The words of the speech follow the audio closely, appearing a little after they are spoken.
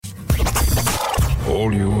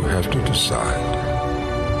All you have to decide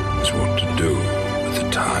is what to do with the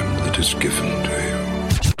time that is given to you.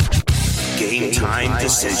 Game time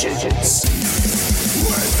decisions.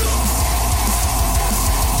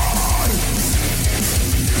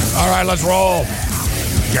 All right, let's roll.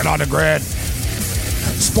 Get on the grid.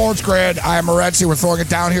 Sports Grid. I am Morenzi. We're throwing it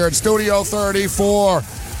down here at Studio 34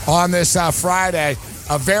 on this Friday.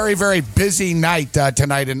 A very, very busy night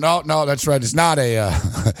tonight. And no, that's right. It's not a...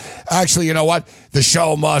 Actually, you know what? The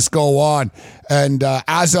show must go on. And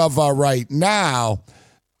as of right now,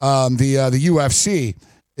 the UFC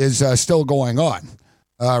is still going on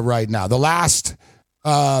right now. The last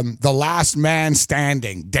man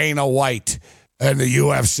standing, Dana White and the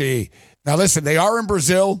UFC. Now, listen, they are in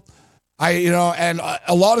Brazil. And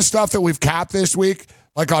a lot of stuff that we've capped this week,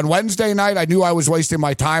 like on Wednesday night, I knew I was wasting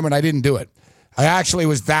my time and I didn't do it. I actually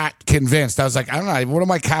was that convinced. I was like, I don't know, what am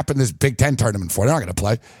I capping this Big Ten tournament for? They're not going to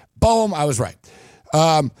play. Boom, I was right.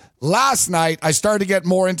 Last night, I started to get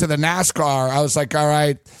more into the NASCAR. I was like, all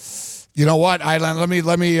right, you know what? Let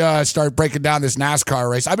me start breaking down this NASCAR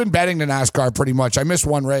race. I've been betting the NASCAR pretty much. I missed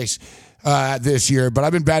one race this year, but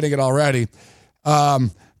I've been betting it already. But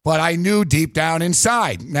I knew deep down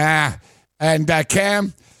inside, nah. And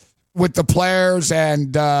Cam, with the players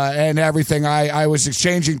and everything, I was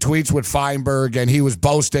exchanging tweets with Feinberg, and he was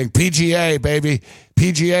boasting, PGA, baby.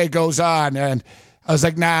 PGA goes on. And I was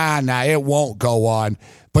like, nah, it won't go on.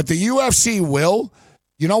 But the UFC will.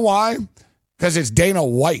 You know why? Because it's Dana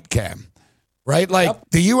White, Cam. Right? Like, yep.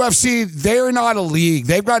 The UFC, they're not a league.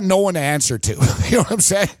 They've got no one to answer to. You know what I'm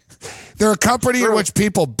saying? They're a company in which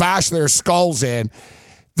people bash their skulls in.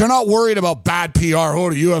 They're not worried about bad PR.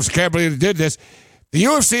 Oh, the UFC can't believe they did this. The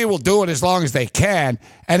UFC will do it as long as they can,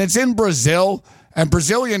 and it's in Brazil, and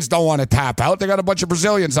Brazilians don't want to tap out. They got a bunch of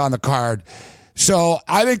Brazilians on the card. So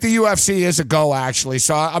I think the UFC is a go, actually.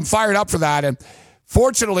 So I'm fired up for that. And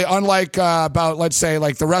fortunately, unlike let's say,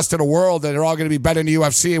 like the rest of the world that are all going to be betting the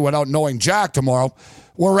UFC without knowing Jack tomorrow,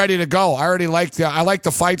 we're ready to go. I like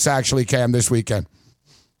the fights, actually, Cam, this weekend.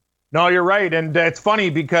 No, you're right. And it's funny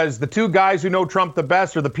because the two guys who know Trump the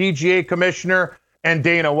best are the PGA commissioner and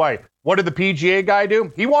Dana White. What did the PGA guy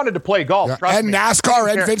do? He wanted to play golf. Yeah. And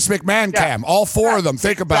NASCAR and Vince McMahon, Cam. All four of them.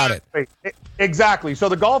 Think about it. Exactly. So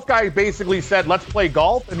the golf guy basically said, let's play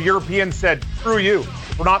golf. And the Europeans said, screw you.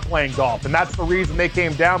 We're not playing golf. And that's the reason they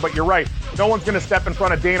came down. But you're right. No one's going to step in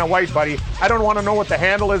front of Dana White, buddy. I don't want to know what the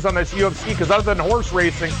handle is on this UFC because other than horse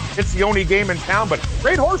racing, it's the only game in town. But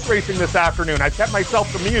great horse racing this afternoon. I kept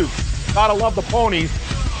myself amused. Gotta love the ponies.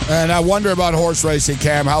 And I wonder about horse racing,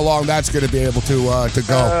 Cam, how long that's going to be able to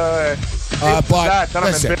go. But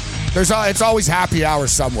listen, it's always happy hour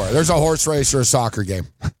somewhere. There's a horse race or a soccer game.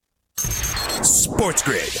 Sports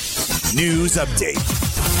Grid News Update.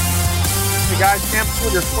 Hey guys, Cam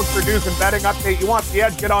with your Sports Grid News and betting update. You want the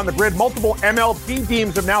edge? Get on the grid. Multiple MLB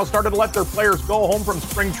teams have now started to let their players go home from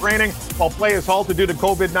spring training while play is halted due to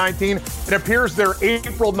COVID-19. It appears their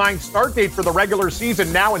April 9th start date for the regular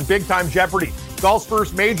season now in big-time jeopardy. Golf's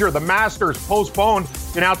first major, the Masters, postponed.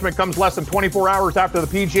 The announcement comes less than 24 hours after the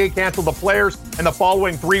PGA canceled the players and the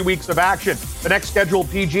following 3 weeks of action. The next scheduled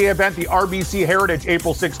PGA event, the RBC Heritage,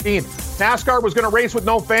 April 16th. NASCAR was going to race with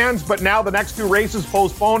no fans, but now the next two races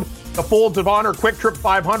postponed. The Folds of Honor Quick Trip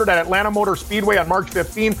 500 at Atlanta Motor Speedway on March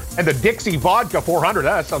 15, and the Dixie Vodka 400,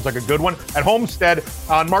 that sounds like a good one, at Homestead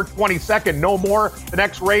on March 22nd. No more. The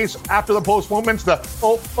next race after the postponements, the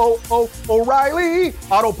O'Reilly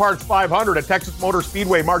Auto Parts 500 at Texas Motor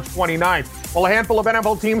Speedway March 29th. While a handful of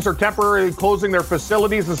NFL teams are temporarily closing their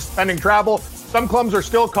facilities and suspending travel, some clubs are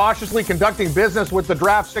still cautiously conducting business with the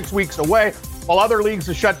draft 6 weeks away. While other leagues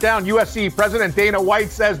are shut down, UFC President Dana White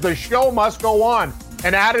says the show must go on,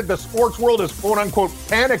 and added the sports world is quote-unquote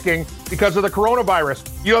panicking because of the coronavirus.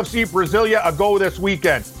 UFC Brasilia a go this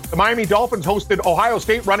weekend. The Miami Dolphins hosted Ohio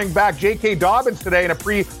State running back J.K. Dobbins today in a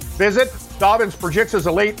pre-visit. Dobbins projects as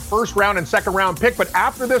a late first-round and second-round pick, but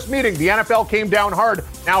after this meeting, the NFL came down hard,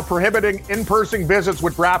 now prohibiting in-person visits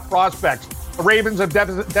with draft prospects. The Ravens have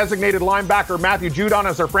designated linebacker Matthew Judon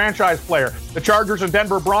as their franchise player. The Chargers and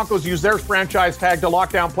Denver Broncos use their franchise tag to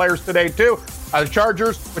lock down players today, too. The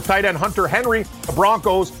Chargers with tight end Hunter Henry. The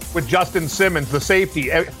Broncos with Justin Simmons, the safety.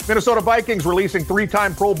 Minnesota Vikings releasing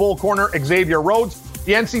three-time Pro Bowl corner Xavier Rhodes.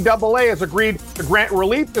 The NCAA has agreed to grant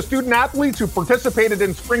relief to student athletes who participated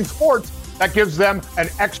in spring sports. That gives them an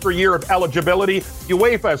extra year of eligibility.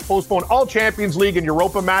 UEFA has postponed all Champions League and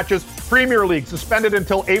Europa matches. Premier League suspended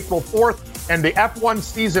until April 4th. And the F1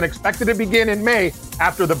 season expected to begin in May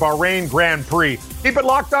after the Bahrain Grand Prix. Keep it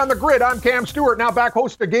locked on the grid. I'm Cam Stewart. Now back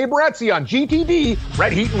host to Gabe Morenzi on GTD,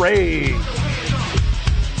 Red Heat and Rage.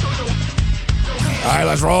 All right,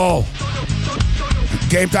 let's roll.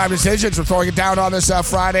 Game time decisions. We're throwing it down on this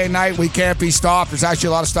Friday night. We can't be stopped. There's actually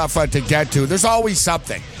a lot of stuff to get to. There's always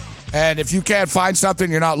something. And if you can't find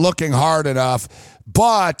something, you're not looking hard enough.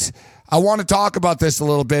 But I want to talk about this a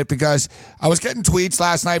little bit because I was getting tweets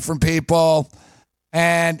last night from people,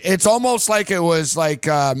 and it's almost like it was like,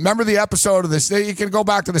 remember the episode of this? You can go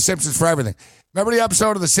back to The Simpsons for everything. Remember the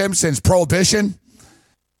episode of The Simpsons, Prohibition?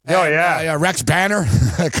 Oh, yeah. Rex Banner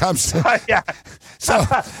comes to. Yeah. So,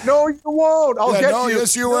 no, you won't. I'll get you.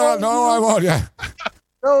 Yes, you will. No, I won't. Yeah.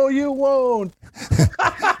 No, you won't.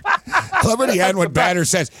 I love at the end when Banner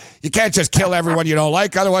says, you can't just kill everyone you don't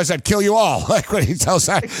like, otherwise I'd kill you all. Like when he tells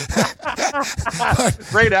that.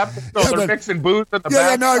 Great episode. They're mixing booze in the back.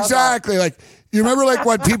 Yeah, no, exactly. Like, you remember like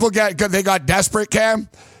when people they got desperate, Cam?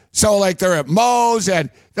 So like they're at Moe's,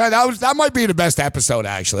 and that might be the best episode,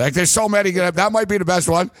 actually. Like there's so many good, that might be the best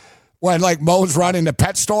one. When like Moe's running the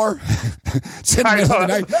pet store, it's in the middle of the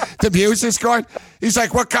night, the music's going. He's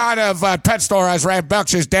like, what kind of pet store has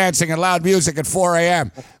rambunctious dancing and loud music at 4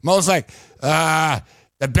 a.m.? Moe's like,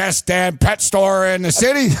 the best damn pet store in the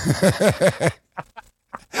city.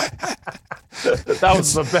 That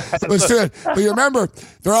was the best. But you remember,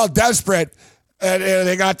 they're all desperate, and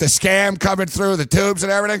they got the scam coming through the tubes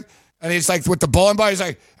and everything. And he's like, with the bowling ball, he's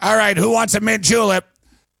like, all right, who wants a mint julep?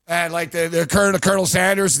 And like they're Colonel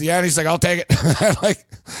Sanders at the end, he's like, I'll take it. Like,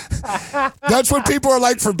 that's what people are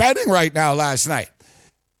like for betting right now last night.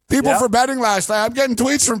 People for betting last night. I'm getting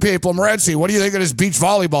tweets from people. Morency, what do you think of this beach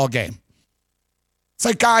volleyball game? It's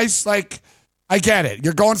like, guys, like, I get it.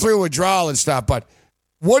 You're going through a withdrawal and stuff, but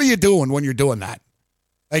what are you doing when you're doing that?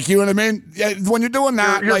 Like, you know what I mean? Yeah, when you're doing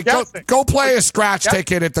that, you're like, guessing. go play a scratch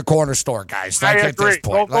ticket at the corner store, guys. Like, I at this agree.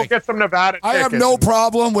 point. Go get some Nevada I have no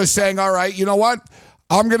problem with saying, all right, you know what?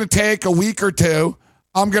 I'm going to take a week or two.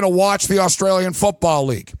 I'm going to watch the Australian Football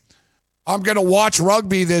League. I'm going to watch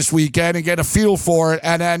rugby this weekend and get a feel for it,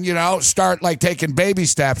 and then, start, like, taking baby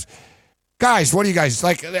steps. Guys, what do you guys,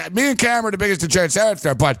 like, me and Cam are the biggest degenerates out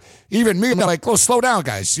there, but even me, I'm like, oh, slow down,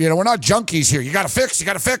 guys. We're not junkies here. You got to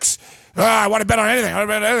fix. I want to bet on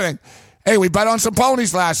anything. Hey, we bet on some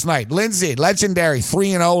ponies last night. Lindsay, legendary,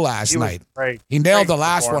 3-0 last night. Great. He nailed the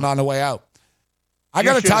last one on the way out. I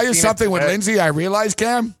got to tell you something with Lindsay. I realized,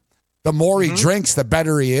 Cam, the more he drinks, the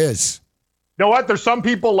better he is. You know what? There's some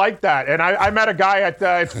people like that. And I met a guy at,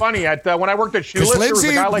 it's funny, when I worked at Shoeless, Lindsay, there was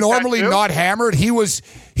a guy like normally that too. not hammered. He was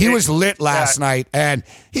lit last night, and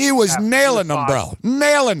he was nailing them, bro.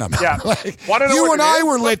 Nailing them. Yeah. Like, Wanna know you what and it I is?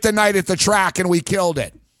 were lit the night at the track, and we killed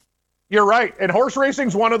it. You're right. And horse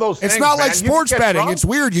racing's one of those things. It's not like man. sports betting. It's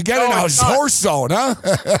weird. You get in a horse zone, huh?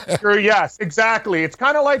 Sure, yes, exactly. It's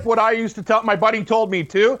kind of like what I used to tell. My buddy told me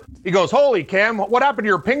too. He goes, holy Cam, what happened to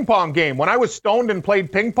your ping pong game? When I was stoned and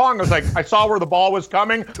played ping pong, I was like, I saw where the ball was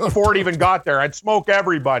coming before it even got there. I'd smoke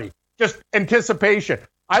everybody. Just anticipation.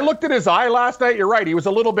 I looked at his eye last night. You're right. He was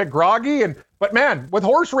a little bit groggy, but man, with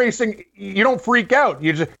horse racing, you don't freak out.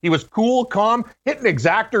 He was cool, calm, hitting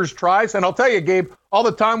exactors tries. And I'll tell you, Gabe, all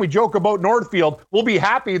the time we joke about Northfield, we'll be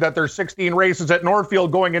happy that there's 16 races at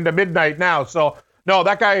Northfield going into midnight now. So no,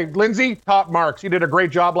 that guy, Lindsay, top marks. He did a great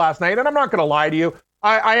job last night. And I'm not going to lie to you.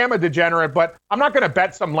 I am a degenerate, but I'm not going to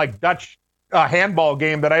bet some like Dutch handball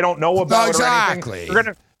game that I don't know about. No, exactly. Or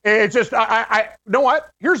anything. It's just, I you know what?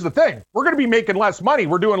 Here's the thing. We're going to be making less money.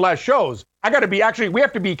 We're doing less shows. We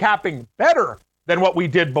have to be capping better than what we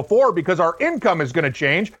did before because our income is going to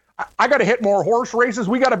change. I got to hit more horse races.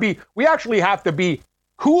 We actually have to be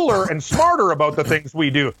cooler and smarter about the things we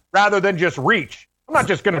do rather than just reach. I'm not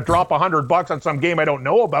just going to drop $100 on some game I don't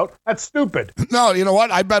know about. That's stupid. No, you know what?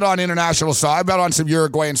 I bet on international soccer. I bet on some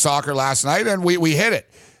Uruguayan soccer last night, and we hit it.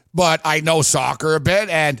 But I know soccer a bit,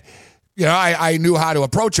 and I knew how to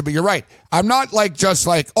approach it, but you're right. I'm not just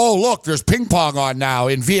like, oh, look, there's ping pong on now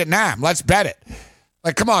in Vietnam. Let's bet it.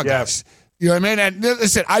 Like, come on, guys. You know what I mean? And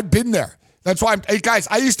listen, I've been there. That's why guys,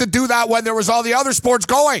 I used to do that when there was all the other sports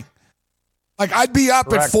going. Like, I'd be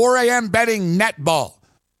up at 4 a.m. betting netball,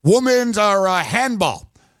 women's or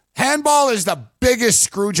handball. Handball is the biggest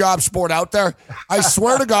screw job sport out there. I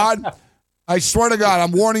swear to God,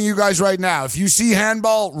 I'm warning you guys right now. If you see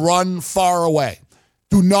handball, run far away.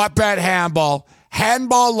 Do not bet handball.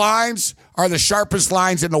 Handball lines are the sharpest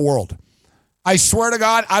lines in the world. I swear to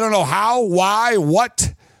God, I don't know how, why,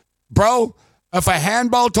 what. Bro, if a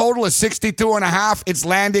handball total is 62.5, it's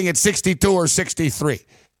landing at 62 or 63.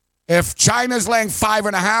 If China's laying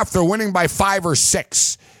 5.5, they're winning by 5 or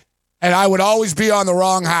 6. And I would always be on the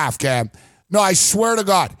wrong half, Cam. No, I swear to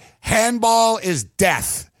God, handball is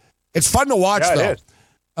death. It's fun to watch, though.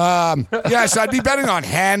 So I'd be betting on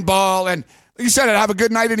handball, and like you said, I'd have a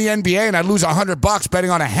good night in the NBA, and I'd lose $100 betting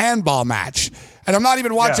on a handball match. And I'm not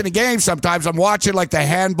even watching the game sometimes. I'm watching like the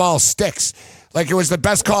handball sticks. Like it was the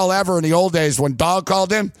best call ever in the old days when Dog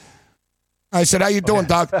called in. I said, how you doing,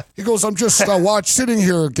 Dog? He goes, I'm just sitting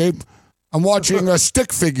here, Gabe. I'm watching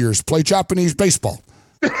stick figures play Japanese baseball.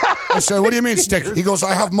 I said, what do you mean stick? He goes,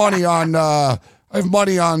 I have money on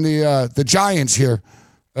the Giants here.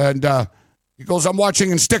 And he goes, I'm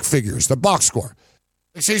watching in stick figures, the box score.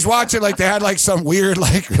 So he's watching like they had like some weird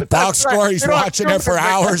like box score. He's watching it for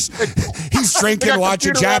hours. He's drinking,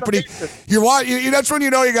 watching Japanese. That's when you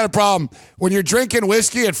know you got a problem. When you're drinking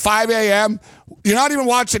whiskey at 5 a.m., you're not even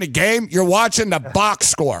watching a game. You're watching the box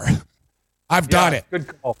score. I've done it.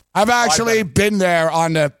 Good call. I've actually been there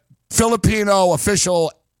on the Filipino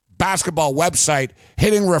official basketball website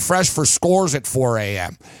hitting refresh for scores at 4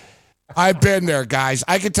 a.m. I've been there, guys.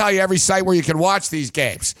 I can tell you every site where you can watch these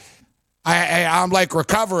games. I'm like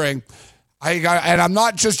recovering, and I'm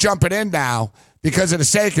not just jumping in now because of the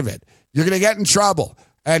sake of it. You're going to get in trouble.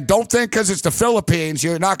 And don't think because it's the Philippines,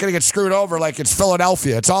 you're not going to get screwed over like it's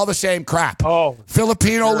Philadelphia. It's all the same crap. Oh,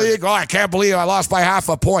 Filipino League, I can't believe I lost by half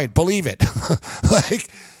a point. Believe it. Like,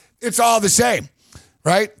 it's all the same,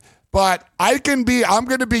 right? But I'm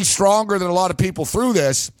going to be stronger than a lot of people through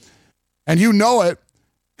this, and you know it,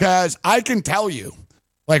 because I can tell you,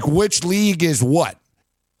 like, which league is what.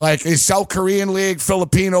 Like, is South Korean league,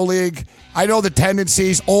 Filipino league? I know the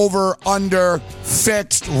tendencies, over, under,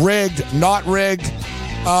 fixed, rigged, not rigged,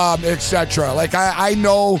 etc. Like, I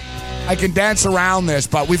know I can dance around this,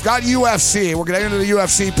 but we've got UFC. We're going to get into the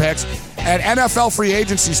UFC picks. And NFL free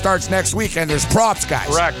agency starts next week, and there's props, guys.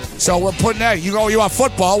 Correct. So we're putting that. You want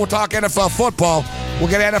football, we'll talk NFL football. We'll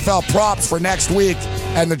get NFL props for next week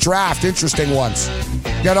and the draft, interesting ones.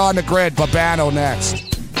 Get on the grid. Babano next.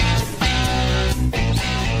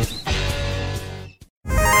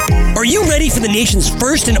 Are you ready for the nation's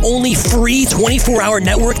first and only free 24-hour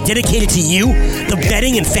network dedicated to you, the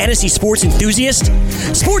betting and fantasy sports enthusiast?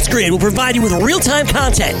 SportsGrid will provide you with real-time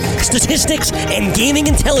content, statistics, and gaming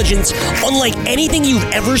intelligence unlike anything you've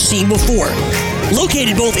ever seen before.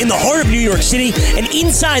 Located both in the heart of New York City and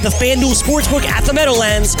inside the FanDuel Sportsbook at the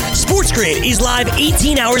Meadowlands, SportsGrid is live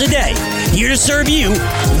 18 hours a day, here to serve you,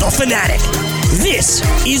 the fanatic. This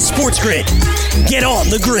is SportsGrid. Get on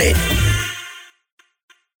the grid.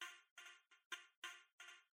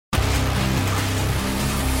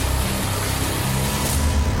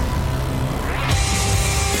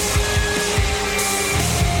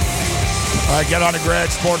 All right, get on the grid,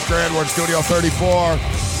 Sports Grid. We're in Studio 34.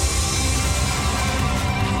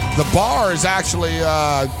 The bar is actually,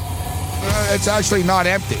 it's actually not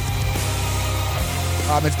empty.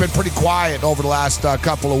 It's been pretty quiet over the last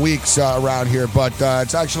couple of weeks around here, but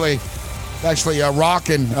it's actually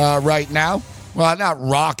rocking right now. Well, not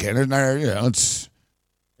rocking. You know, it's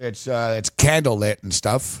candlelit and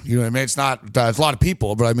stuff. You know what I mean? It's not. It's a lot of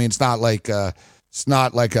people, but I mean, it's not like a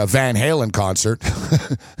Van Halen concert.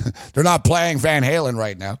 They're not playing Van Halen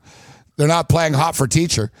right now. They're not playing Hot for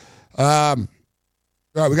Teacher. All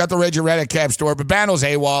right, we got the Raging Redhead Cab store. But Bano's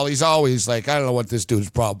AWOL. He's always like, I don't know what this dude's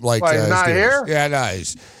problem. Like, he's not here? Yeah, no,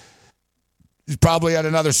 he's probably at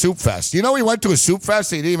another soup fest. You know, he went to a soup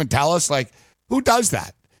fest. He didn't even tell us. Like, who does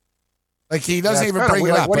that? Like, he doesn't even bring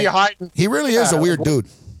it up. What are you hiding? He really is a weird dude.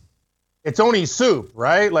 It's only soup,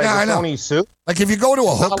 right? Like, yeah, it's only soup. Like, if you go to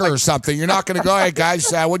a hooker or something, you're not going to go, hey,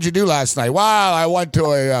 guys, what'd you do last night? Wow, I went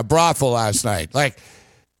to a brothel last night. Like,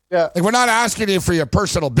 we're not asking you for your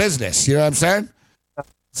personal business. You know what I'm saying?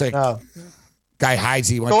 It's like, guy hides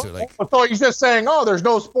he went to, like. So he's just saying, there's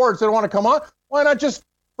no sports. They don't want to come on. Why not just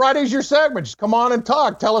Friday's your segment? Just come on and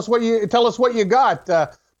talk. Tell us what you got.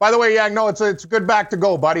 By the way, no, it's good back to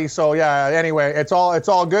go, buddy. So, anyway, it's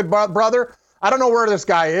all good, brother. I don't know where this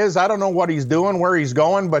guy is. I don't know what he's doing, where he's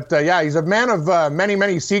going, but he's a man of many,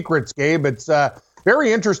 many secrets, Gabe. It's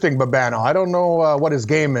very interesting, Babano. I don't know what his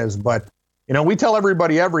game is, but we tell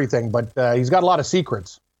everybody everything, but he's got a lot of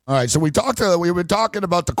secrets. All right, so we've been talking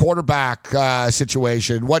about the quarterback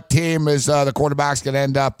situation. What team is the quarterback's going to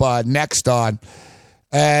end up next on?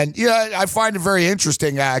 And I find it very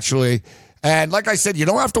interesting, actually. And like I said, you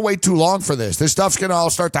don't have to wait too long for this. This stuff's going to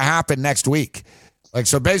all start to happen next week. Like,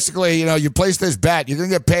 so basically, you place this bet, you're going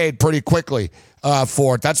to get paid pretty quickly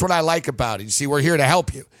for it. That's what I like about it. You see, we're here to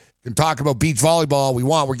help you. You can talk about beach volleyball all we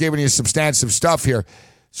want. We're giving you substantive stuff here.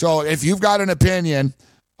 So if you've got an opinion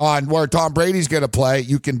on where Tom Brady's going to play,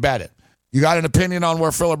 you can bet it. You got an opinion on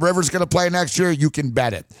where Phillip Rivers is going to play next year, you can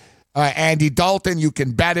bet it. Andy Dalton, you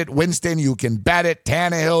can bet it. Winston, you can bet it.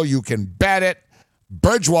 Tannehill, you can bet it.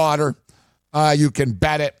 Bridgewater, you can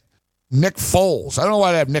bet it. Nick Foles. I don't know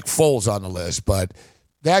why they have Nick Foles on the list, but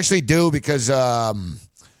they actually do because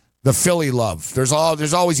the Philly love. There's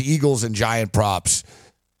always Eagles and Giant props.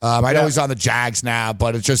 I know he's on the Jags now,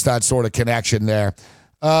 but it's just that sort of connection there.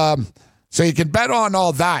 So you can bet on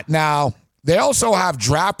all that. Now, they also have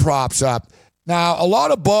draft props up. Now, a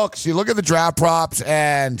lot of books, you look at the draft props,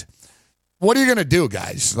 and what are you going to do,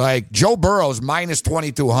 guys? Like, Joe Burrow's minus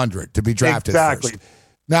 2,200 to be drafted exactly. first.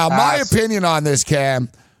 Now, my opinion on this, Cam,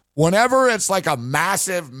 whenever it's like a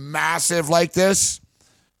massive like this,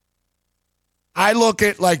 I look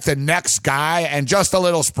at like the next guy and just a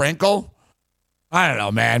little sprinkle. I don't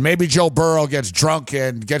know, man. Maybe Joe Burrow gets drunk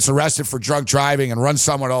and gets arrested for drunk driving and runs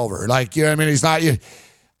someone over. Like, you know what I mean? He's not.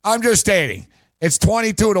 I'm just stating it's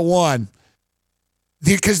 22-1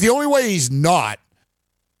 because the only way he's not,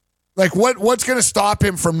 like, what's going to stop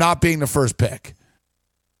him from not being the first pick?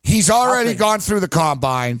 He's already gone through the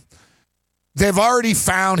combine. They've already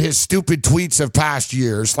found his stupid tweets of past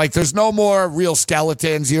years. Like, there's no more real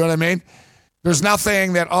skeletons. You know what I mean? There's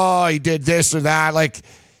nothing that, he did this or that. Like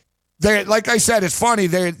I said, it's funny.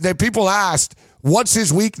 They people asked, what's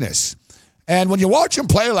his weakness? And when you watch him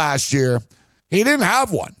play last year, he didn't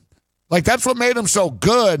have one. Like, that's what made him so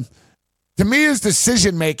good. To me, his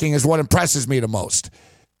decision-making is what impresses me the most.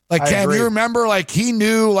 Like, Cam, you remember, like, he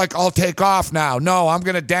knew, like, I'll take off now. No, I'm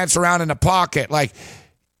going to dance around in the pocket. Like,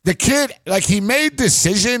 the kid, like, he made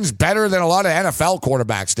decisions better than a lot of NFL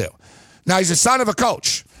quarterbacks do. Now, he's a son of a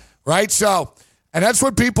coach, right? So, and that's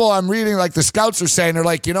what people I'm reading, like, the scouts are saying. They're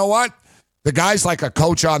like, you know what? The guy's like a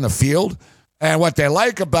coach on the field. And what they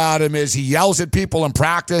like about him is he yells at people in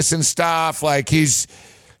practice and stuff. Like, he's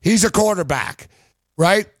a quarterback,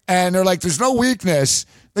 right? And they're like, there's no weakness.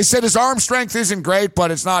 They said his arm strength isn't great, but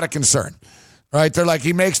it's not a concern, right? They're like,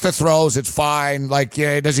 he makes the throws. It's fine. Like,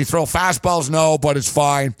 yeah, does he throw fastballs? No, but it's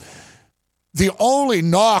fine. The only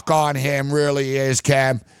knock on him really is,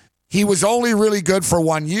 Cam, he was only really good for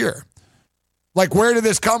 1 year. Like, where did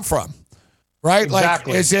this come from, right?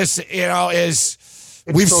 Exactly. Like, is this,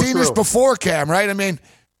 we've seen this before, Cam, right? I mean,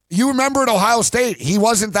 you remember at Ohio State, he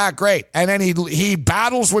wasn't that great. And then he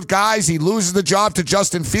battles with guys. He loses the job to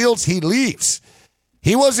Justin Fields. He leaves.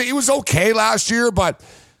 He was okay last year, but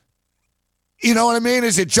you know what I mean?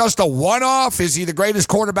 Is it just a one-off? Is he the greatest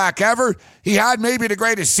quarterback ever? He had maybe the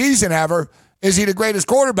greatest season ever. Is he the greatest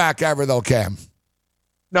quarterback ever, though, Cam?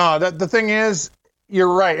 No, the thing is,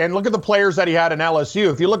 you're right. And look at the players that he had in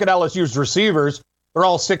LSU. If you look at LSU's receivers, they're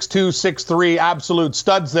all 6'2", 6'3", absolute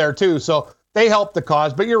studs there, too. So they helped the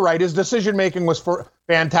cause. But you're right. His decision-making was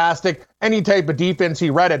fantastic. Any type of defense, he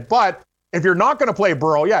read it. But if you're not going to play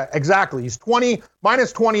Burrow, yeah, exactly. He's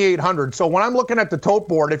minus 2,800. So when I'm looking at the tote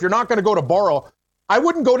board, if you're not going to go to Burrow, I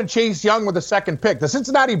wouldn't go to Chase Young with the second pick. The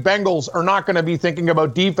Cincinnati Bengals are not going to be thinking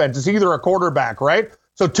about defense. It's either a quarterback, right?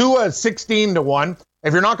 So Tua is 16-1.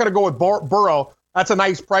 If you're not going to go with Burrow, that's a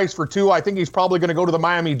nice price for Tua. I think he's probably going to go to the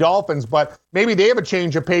Miami Dolphins, but maybe they have a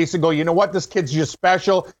change of pace and go, you know what, this kid's just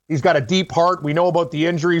special. He's got a deep heart. We know about the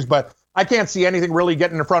injuries, but I can't see anything really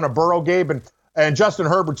getting in front of Burrow, Gabe. And Justin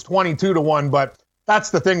Herbert's 22-1, but that's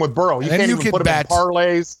the thing with Burrow. You can't even put him in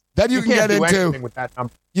parlays. Then you can get into with that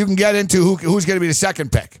number. You can get into who's going to be the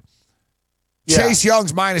second pick. Yeah. Chase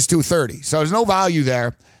Young's minus 230, so there's no value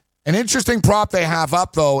there. An interesting prop they have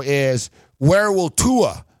up though is where will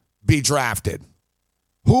Tua be drafted?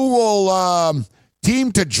 Who will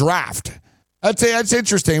team to draft? That's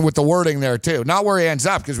interesting with the wording there too. Not where he ends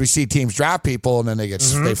up because we see teams draft people and then they get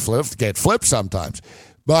flipped sometimes,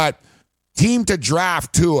 but. Team to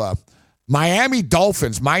draft Tua. Miami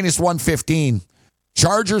Dolphins, minus 115.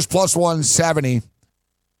 Chargers, plus 170.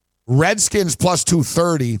 Redskins, plus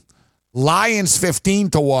 230. Lions,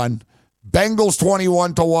 15-1. Bengals,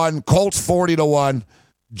 21-1. Colts, 40-1.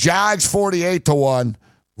 Jags, 48-1.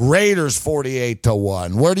 Raiders,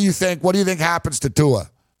 48-1. What do you think happens to Tua?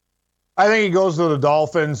 I think he goes to the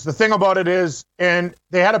Dolphins. The thing about it is, and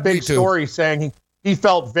they had a big story saying he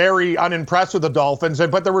felt very unimpressed with the Dolphins,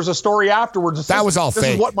 but there was a story afterwards. That was all fake.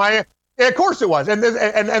 This is what of course it was. And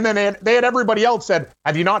then they had everybody else said,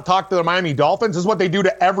 have you not talked to the Miami Dolphins? This is what they do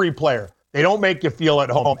to every player. They don't make you feel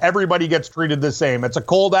at home. Everybody gets treated the same. It's a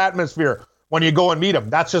cold atmosphere when you go and meet them.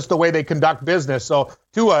 That's just the way they conduct business. So,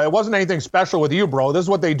 Tua, it wasn't anything special with you, bro. This is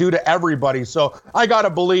what they do to everybody. So I got to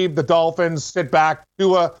believe the Dolphins sit back.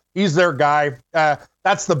 Tua, he's their guy.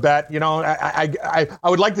 That's the bet. You know, I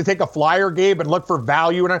would like to take a flyer, Gabe, and look for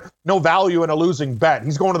value. And no value in a losing bet.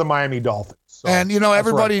 He's going to the Miami Dolphins. So and, you know,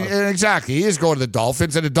 everybody, exactly, he is going to the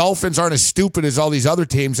Dolphins. And the Dolphins aren't as stupid as all these other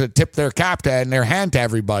teams that tip their cap to and their hand to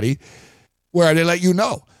everybody where they let you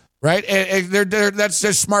know. Right? And that's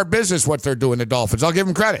just smart business what they're doing, the Dolphins. I'll give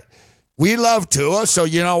them credit. We love Tua, so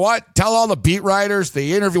you know what? Tell all the beat writers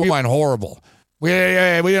the interview went horrible. We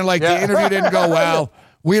didn't like the interview didn't go well.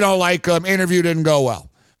 we don't like him, interview didn't go well.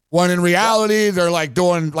 When in reality, they're like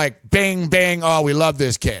doing like bing, bing, oh, we love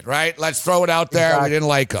this kid, right? Let's throw it out there. Exactly. We didn't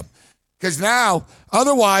like him. Because now,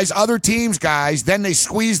 otherwise, other teams, guys, then they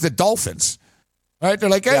squeeze the Dolphins, right? They're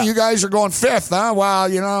like, hey, you guys are going 5th, huh?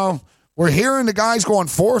 Well, we're hearing the guys going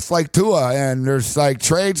 4th like Tua, and there's like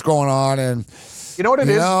trades going on, and you know what it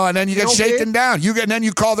is? And then you get shaken down. And then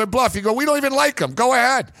you call their bluff. You go, we don't even like him. Go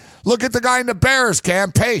ahead. Look at the guy in the Bears,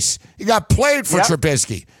 Cam Pace. He got played for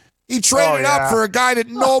Trubisky. He traded up for a guy that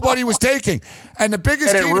nobody was taking. And the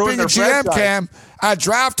biggest key to being a GM, Cam, at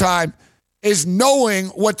draft time is knowing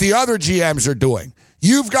what the other GMs are doing.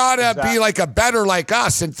 You've got to be like a better like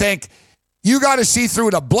us and think, you got to see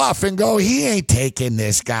through the bluff and go, he ain't taking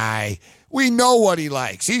this guy. We know what he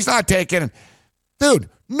likes. He's not taking him. Dude,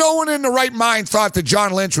 no one in the right mind thought that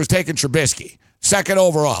John Lynch was taking Trubisky, 2nd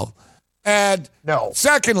overall. And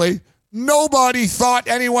secondly, nobody thought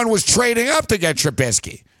anyone was trading up to get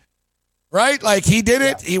Trubisky. Right? Like, he did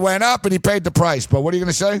it, he went up, and he paid the price. But what are you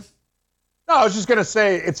going to say? No, I was just going to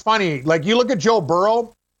say, it's funny. Like, you look at Joe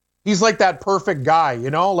Burrow, he's like that perfect guy,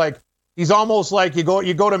 Like, he's almost like you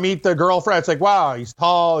go to meet the girlfriend. It's like, wow, he's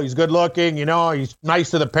tall, he's good looking, he's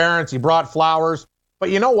nice to the parents, he brought flowers. But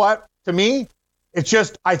you know what? To me, it's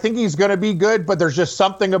just, I think he's going to be good, but there's just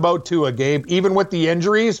something about Tua, Gabe. Even with the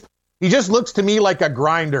injuries, he just looks to me like a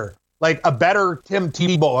grinder. Like a better Tim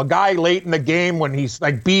Tebow, a guy late in the game when he's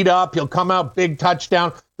like beat up, he'll come out big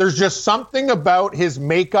touchdown. There's just something about his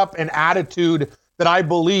makeup and attitude that I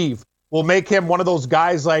believe will make him one of those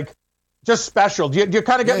guys like just special. Do you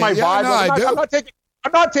kind of get my vibe? No,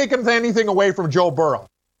 I'm not taking anything away from Joe Burrow.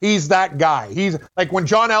 He's that guy. He's like when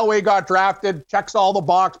John Elway got drafted, checks all the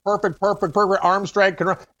box, perfect arm strength, can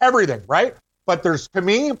run, everything, right? But to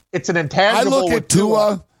me, it's an intangible. I look at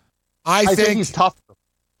Tua. I think he's tough.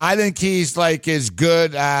 I think he's like as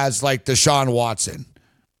good as like Deshaun Watson.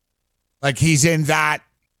 Like he's in that,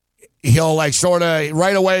 he'll like sort of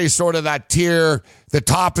right away, sort of that tier, the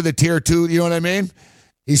top of the tier 2. You know what I mean?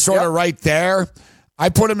 He's sort of right there. I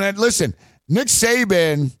put him in. Listen, Nick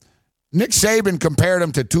Saban compared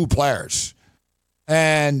him to 2 players,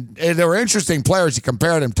 and they were interesting players he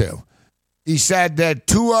compared him to. He said that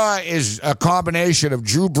Tua is a combination of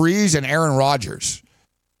Drew Brees and Aaron Rodgers.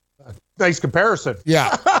 Nice comparison.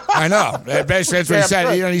 Yeah, I know. Basically, that's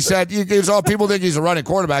what he said. He said, people think he's a running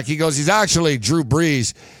quarterback. He goes, he's actually Drew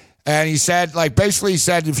Brees. And he said, basically he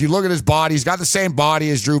said, if you look at his body, he's got the same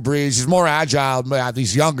body as Drew Brees. He's more agile,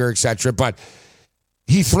 he's younger, etc. But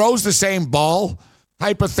he throws the same ball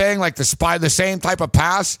type of thing, like the same type of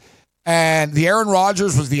pass. And the Aaron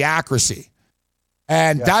Rodgers was the accuracy.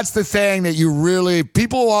 And that's the thing that you really,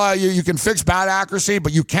 you can fix bad accuracy,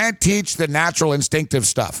 but you can't teach the natural instinctive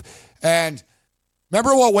stuff. And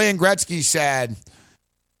remember what Wayne Gretzky said,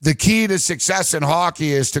 the key to success in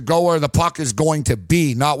hockey is to go where the puck is going to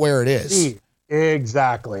be, not where it is.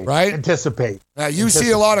 Exactly. Right? Anticipate. See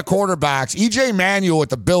a lot of quarterbacks. E.J. Manuel with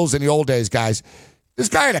the Bills in the old days, guys. This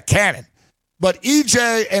guy had a cannon. But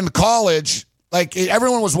E.J. in college,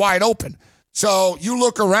 everyone was wide open. So you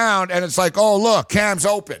look around and it's like, oh, look, Cam's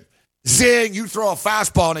open. Zing, you throw a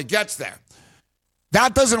fastball and it gets there.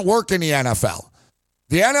 That doesn't work in the NFL.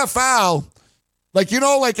 The NFL,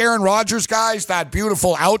 like Aaron Rodgers, guys, that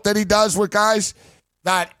beautiful out that he does with guys,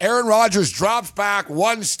 that Aaron Rodgers drops back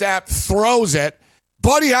 1 step, throws it,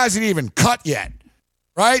 but he hasn't even cut yet,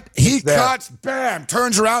 right? He cuts, bam,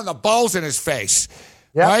 turns around, the ball's in his face,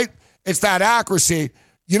 right? It's that accuracy.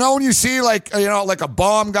 When you see like a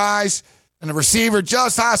bomb, guys, and the receiver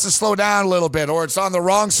just has to slow down a little bit, or it's on the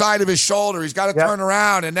wrong side of his shoulder. He's got to turn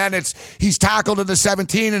around, and then he's tackled at the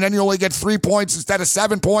 17, and then you only get 3 points instead of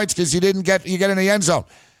 7 points because you get in the end zone.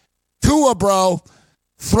 Tua, bro,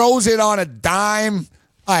 throws it on a dime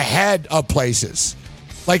ahead of places.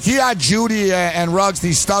 Like he had Judy and Ruggs,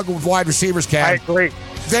 these stud wide receivers, Cam. I agree.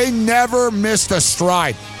 They never missed a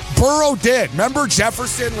stride. Burrow did. Remember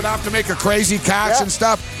Jefferson would have to make a crazy catch and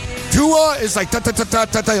stuff? Tua is like,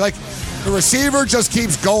 like the receiver just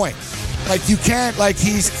keeps going. Like you can't,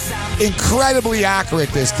 he's incredibly accurate,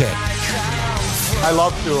 this kid. I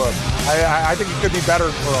love Tua. I think he could be better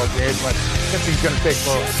than Burrow, Gabe, but I think he's going to take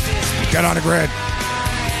Burrow. Get on the grid.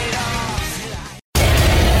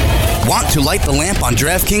 Want to light the lamp on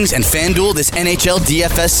DraftKings and FanDuel this NHL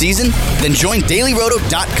DFS season? Then join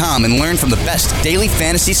DailyRoto.com and learn from the best daily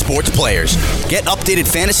fantasy sports players. Get updated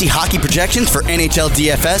fantasy hockey projections for NHL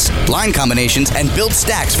DFS, line combinations, and build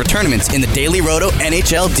stacks for tournaments in the Daily Roto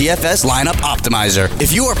NHL DFS Lineup Optimizer.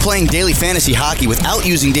 If you are playing daily fantasy hockey without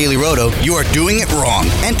using Daily Roto, you are doing it wrong.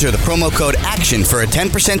 Enter the promo code ACTION for a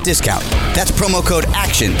 10% discount. That's promo code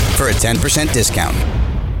ACTION for a 10% discount.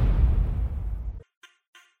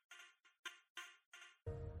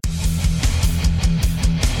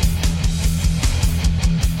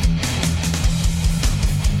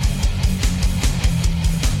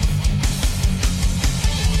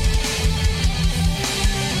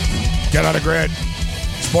 on the grid.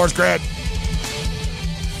 Sports Grid.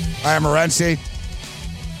 I am Morency.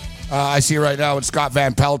 I see right now it's Scott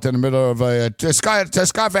Van Pelt in the middle of a...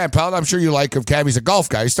 Scott Van Pelt, I'm sure you like him, Cam. He's a golf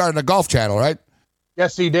guy. He started a golf channel, right?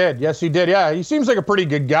 Yes, he did. Yeah, he seems like a pretty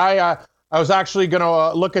good guy. I was actually going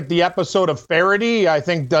to look at the episode of Faraday. I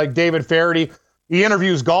think like David Faraday, he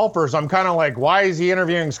interviews golfers. I'm kind of like, why is he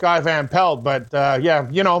interviewing Scott Van Pelt? But I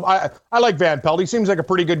like Van Pelt. He seems like a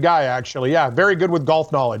pretty good guy, actually. Yeah, very good with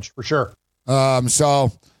golf knowledge, for sure.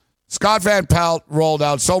 So Scott Van Pelt rolled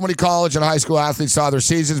out. So many college and high school athletes saw their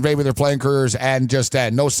seasons, maybe their playing careers, and just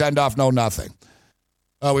end. No send-off, no nothing.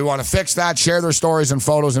 We want to fix that, share their stories and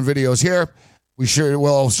photos and videos here.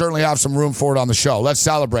 We'll certainly have some room for it on the show. Let's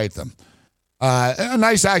celebrate them. A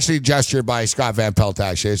nice, actually, gesture by Scott Van Pelt,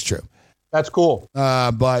 actually. It's true. That's cool.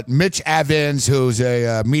 But Mitch Evans, who's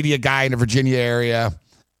a media guy in the Virginia area,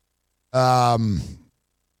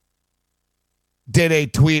 did a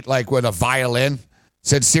tweet like with a violin.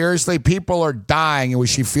 Said, seriously, people are dying and we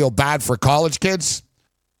should feel bad for college kids.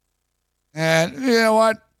 And you know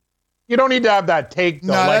what? You don't need to have that take,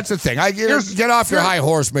 though. No, that's the thing. Get off your high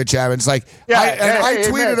horse, Mitch Evans. Like, I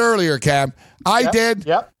tweeted earlier, Cam. I did.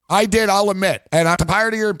 I'll admit. And I'm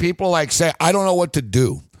tired of hearing people like say, I don't know what to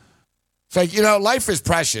do. It's like, life is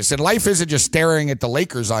precious. And life isn't just staring at the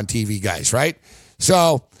Lakers on TV, guys, right?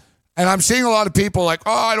 So, and I'm seeing a lot of people like,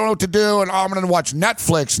 oh, I don't know what to do. And I'm going to watch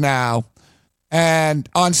Netflix now. And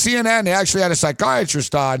on CNN, they actually had a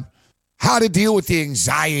psychiatrist on how to deal with the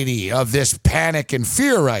anxiety of this panic and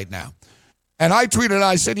fear right now. And I tweeted,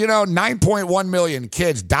 I said, 9.1 million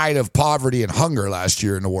kids died of poverty and hunger last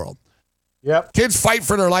year in the world. Yep. Kids fight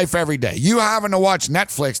for their life every day. You having to watch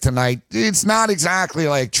Netflix tonight, it's not exactly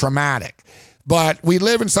like traumatic. But we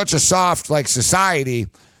live in such a soft society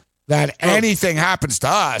that anything happens to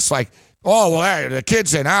us, like, oh, well, hey, the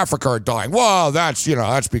kids in Africa are dying. Well, that's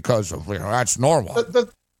because of, that's normal.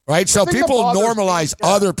 Right? So people normalize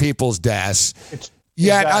other people's deaths.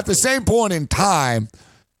 Yet at the same point in time,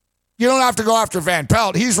 you don't have to go after Van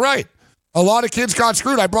Pelt. He's right. A lot of kids got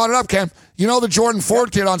screwed. I brought it up, Cam. You know the Jordan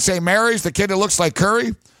Ford kid on St. Mary's, the kid that looks like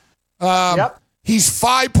Curry? He's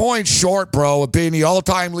 5 points short, bro, of being the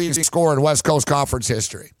all-time leading scorer in West Coast Conference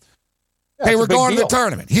history. They were going to the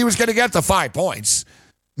tournament. He was going to get the 5 points.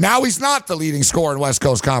 Now he's not the leading scorer in West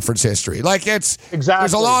Coast Conference history.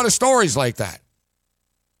 There's a lot of stories like that.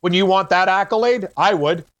 When you want that accolade, I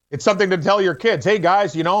would. It's something to tell your kids, hey,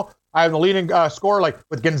 guys, I'm the leading scorer, like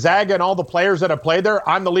with Gonzaga and all the players that have played there.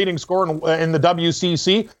 I'm the leading scorer in the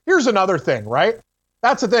WCC. Here's another thing, right?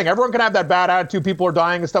 That's the thing. Everyone can have that bad attitude. People are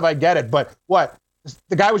dying and stuff. I get it. But what?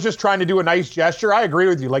 The guy was just trying to do a nice gesture. I agree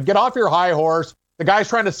with you. Like, get off your high horse. The guy's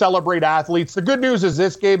trying to celebrate athletes. The good news is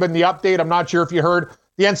this, Gabe, in the update, I'm not sure if you heard,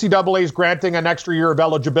 the NCAA is granting an extra year of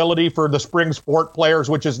eligibility for the spring sport players,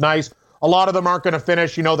 which is nice. A lot of them aren't going to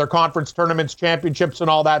finish, their conference tournaments, championships, and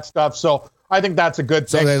all that stuff. So I think that's a good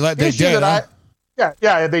thing. So they did, huh?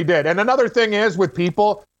 Yeah, they did. And another thing is with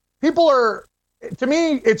people are, to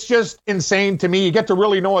me, it's just insane to me. You get to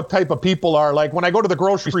really know what type of people are. Like when I go to the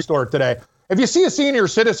grocery store today, if you see a senior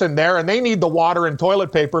citizen there and they need the water and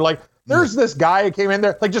toilet paper, like there's this guy who came in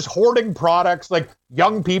there, like just hoarding products, like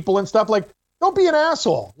young people and stuff. Like, don't be an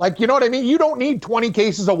asshole. Like, you know what I mean? You don't need 20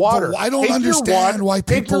 cases of water. I don't understand why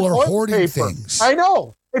people are hoarding things. I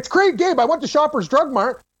know. It's great, Gabe. I went to Shoppers Drug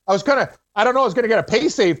Mart. I was going to get a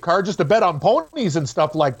pay-safe card just to bet on ponies and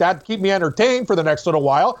stuff like that to keep me entertained for the next little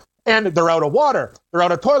while. And they're out of water. They're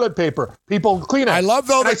out of toilet paper. People clean it. I love,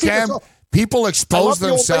 though, that Cam, people expose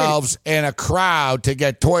themselves in a crowd to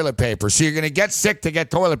get toilet paper. So you're going to get sick to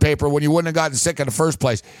get toilet paper when you wouldn't have gotten sick in the first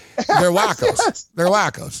place. They're wackos. Yes. They're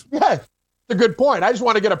wackos. Yeah. A good point. I just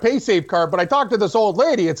want to get a pay-safe card, but I talked to this old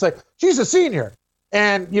lady. It's like, she's a senior.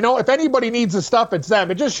 And, if anybody needs the stuff, it's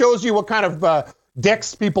them. It just shows you what kind of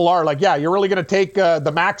dicks people are. Like, yeah, you're really going to take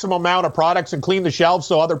the maximum amount of products and clean the shelves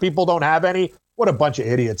so other people don't have any? What a bunch of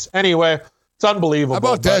idiots. Anyway, it's unbelievable. How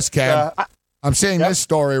about this, Cam? I'm seeing this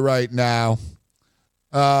story right now.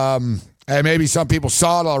 And maybe some people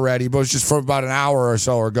saw it already, but it was just from about an hour or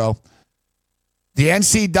so ago. The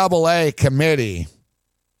NCAA committee,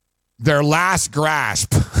 their last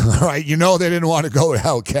grasp, right? They didn't want to go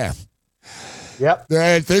out, Cam. Yep.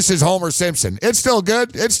 This is Homer Simpson. It's still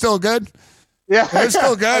good. Yeah. It's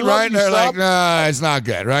still good, right? And they're like, no, it's not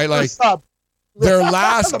good, right? Like, their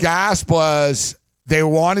last gasp was they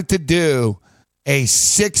wanted to do a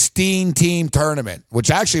 16-team tournament, which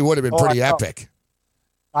actually would have been pretty epic.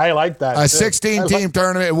 I like that. A 16-team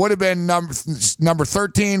tournament. It would have been number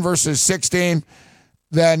 13 versus 16.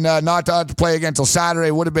 Then not to play again until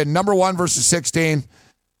Saturday. Would have been number 1 versus 16.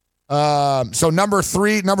 So number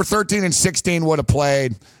 13 and 16 would have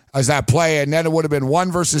played. as that play, and then it would have been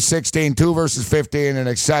 1 versus 16, 2 versus 15, and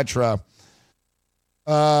etc.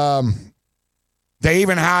 They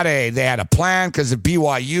even had a plan because if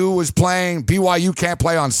BYU was playing, BYU can't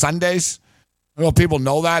play on Sundays. I know people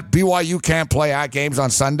know that. BYU can't play at games on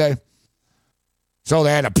Sunday. So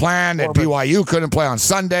they had a plan that BYU couldn't play on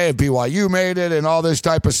Sunday if BYU made it and all this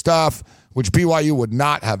type of stuff, which BYU would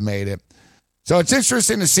not have made it. So it's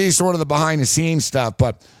interesting to see sort of the behind-the-scenes stuff,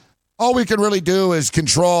 but all we can really do is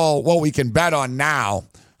control what we can bet on now,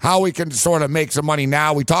 how we can sort of make some money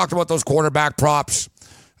now. We talked about those quarterback props,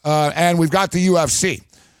 and we've got the UFC.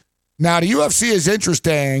 Now, the UFC is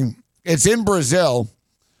interesting. It's in Brazil,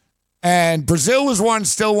 and Brazil is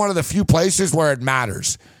still one of the few places where it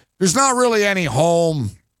matters. There's not really any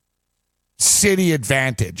home city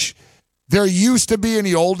advantage. There used to be in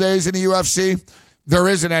the old days in the UFC. There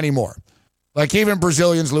isn't anymore. Like, even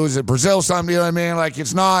Brazilians lose at Brazil, something, you know what I mean? Like,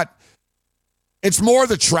 it's more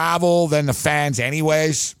the travel than the fans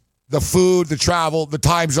anyways. The food, the travel, the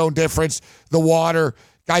time zone difference, the water.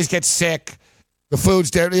 Guys get sick. The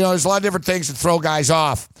food's different. You know, there's a lot of different things that throw guys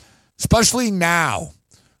off, especially now,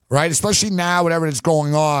 right? Especially now with everything that's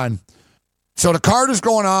going on. So the card is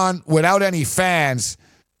going on without any fans,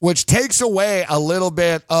 which takes away a little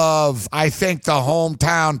bit of, I think, the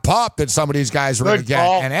hometown pop that some of these guys are going to get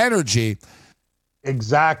and energy.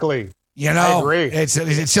 Exactly. You know, I agree.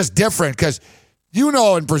 It's just different because, you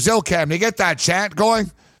know, in Brazil, Cam, they get that chant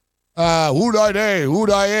going.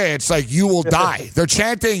 Udaye. It's like, you will die. They're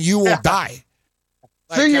chanting, you will die.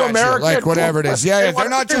 Like, see you, American. Like whatever it is. Yeah, they're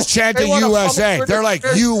not just chanting USA. They're like,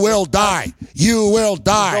 you will die. You will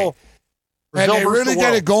die. And they really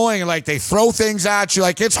get it going. Like, they throw things at you.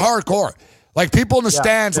 Like, it's hardcore. Like, people in the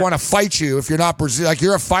stands want to fight you if you're not Brazil. Like,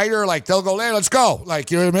 you're a fighter. Like, they'll go, hey, let's go.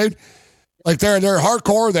 Like, you know what I mean? Like, they're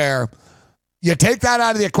hardcore there. You take that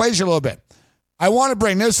out of the equation a little bit. I want to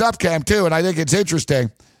bring this up, Cam, too, and I think it's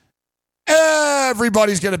interesting.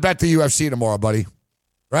 Everybody's going to bet the UFC tomorrow, buddy.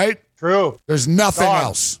 Right? True. There's nothing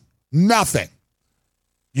else. Nothing.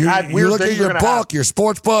 You look at your book, your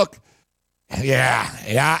sports book.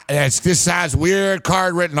 Yeah. This has weird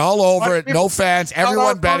card written all over it. No fans.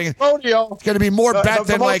 Everyone betting. It's going to be more bet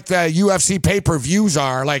than like the UFC pay-per-views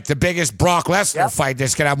are. Like the biggest Brock Lesnar fight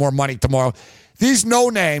that's going to have more money tomorrow. These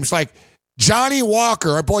no-names like Johnny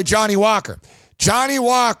Walker, our boy Johnny Walker. Johnny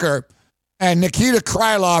Walker and Nikita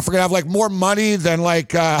Krylov are going to have like more money than like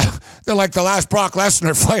the last Brock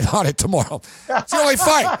Lesnar fight on it tomorrow. It's the only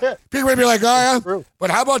fight. People will be like, oh yeah. But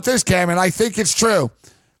how about this, Cam? And I think it's true.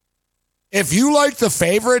 If you like the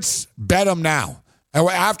favorites, bet them now. And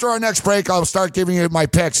after our next break, I'll start giving you my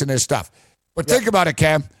picks and this stuff. But think about it,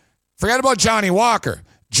 Cam. Forget about Johnny Walker,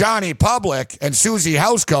 Johnny Public, and Susie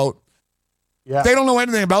Housecoat. Yeah. They don't know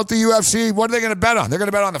anything about the UFC. What are they going to bet on? They're going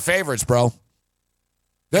to bet on the favorites, bro.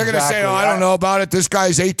 They're going to say, I don't know about it. This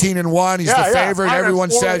guy's 18-1. He's the favorite. Everyone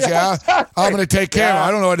says, I'm going to take him.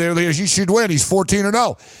 I don't know what it is. You should win. He's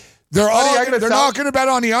 14-0. They're not going to bet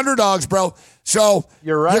on the underdogs, bro. So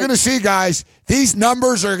you're going to see, guys, these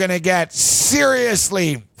numbers are going to get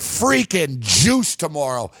seriously freaking juiced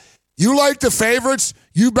tomorrow. You like the favorites,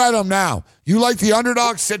 you bet them now. You like the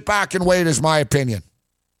underdogs, sit back and wait, is my opinion.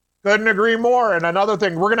 Couldn't agree more. And another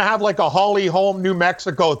thing, we're going to have like a Holly Holm, New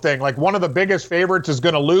Mexico thing. Like one of the biggest favorites is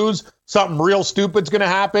going to lose. Something real stupid's going to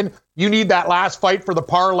happen. You need that last fight for the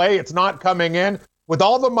parlay. It's not coming in. With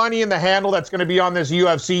all the money in the handle that's going to be on this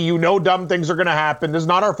UFC, you know dumb things are going to happen. This is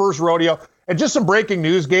not our first rodeo. And just some breaking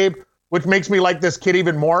news, Gabe, which makes me like this kid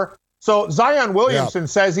even more. So Zion Williamson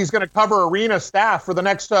says he's going to cover arena staff for the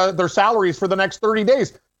next their salaries for the next 30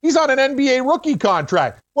 days. He's on an NBA rookie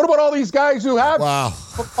contract. What about all these guys who have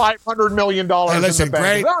 $500 million in the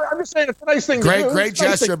bank? I'm just saying it's a nice thing to do. Great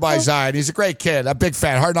gesture by Zion. He's a great kid. A big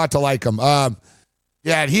fan. Hard not to like him.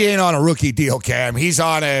 Yeah, he ain't on a rookie deal, Cam. He's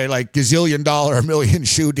on a gazillion dollar, $1 million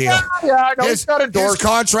shoe deal. Yeah, I know. He's got his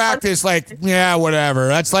contract is like, whatever.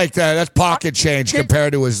 That's like that's pocket change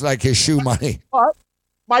compared to his shoe money.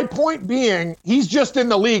 My point being, he's just in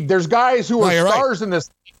the league. There's guys who are stars in this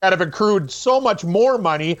league that have accrued so much more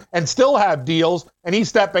money and still have deals, and he's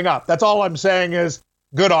stepping up. That's all I'm saying is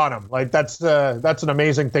good on him. Like that's an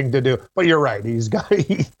amazing thing to do. But you're right. He's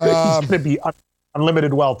going to be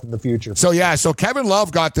unlimited wealth in the future. So Kevin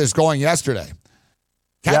Love got this going yesterday.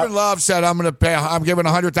 Kevin Love said, I'm giving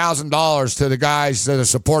 $100,000 to the guys, to the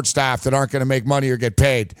support staff that aren't going to make money or get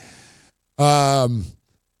paid.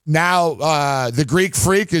 Now, the Greek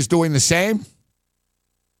Freak is doing the same.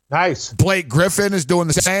 Nice. Blake Griffin is doing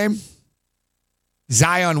the same.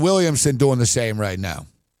 Zion Williamson doing the same right now.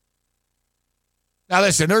 Now,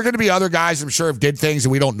 listen, there are going to be other guys, I'm sure, who did things that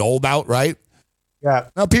we don't know about, right? Yeah.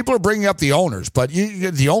 Now, people are bringing up the owners, but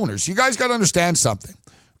you guys got to understand something.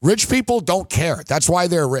 Rich people don't care. That's why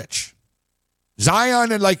they're rich.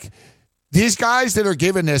 Zion and these guys that are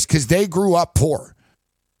giving this because they grew up poor.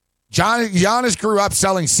 Giannis grew up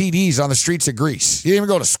selling CDs on the streets of Greece. He didn't even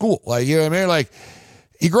go to school. You know what I mean?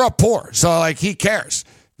 He grew up poor, so he cares.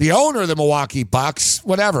 The owner of the Milwaukee Bucks,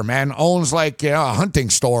 whatever, man, owns a hunting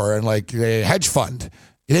store and a hedge fund.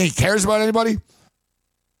 You think he cares about anybody?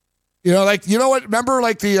 You know what? Remember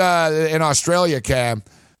in Australia, Cam,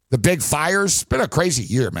 the big fires? It's been a crazy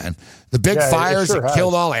year, man. The big fires that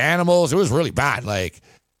killed all the animals. It was really bad.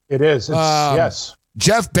 It is. Yes.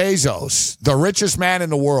 Jeff Bezos, the richest man in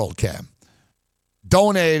the world, Cam,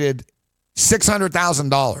 donated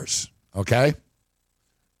 $600,000. Okay.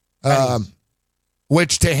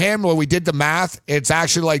 Which to him, when we did the math, it's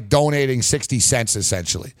actually like donating 60 cents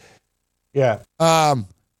essentially. Yeah.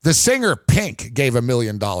 The singer Pink gave $1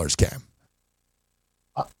 million, Cam.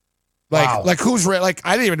 Wow. Who's I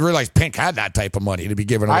didn't even realize Pink had that type of money to be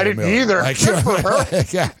giving away. I didn't either. Good for her.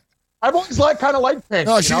 Yeah. I've always kind of liked Pink.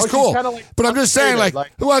 No, she's cool. But I'm just saying,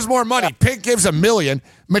 who has more money? Yeah. Pink gives $1 million.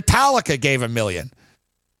 Metallica gave $1 million.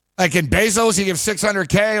 In Bezos, he gives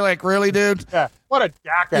 $600K. Really, dude? Yeah. What a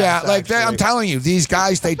jackass. Yeah, I'm telling you, these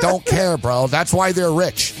guys, they don't care, bro. That's why they're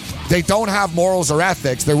rich. They don't have morals or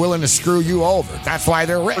ethics. They're willing to screw you over. That's why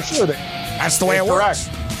they're rich. For sure. That's the way it works.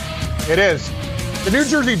 It is. The New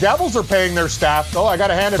Jersey Devils are paying their staff, though. I got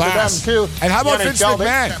to hand it to them, too. And how about Vince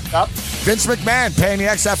McMahon? Vince McMahon paying the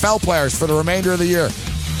XFL players for the remainder of the year.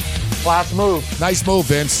 Class move. Nice move,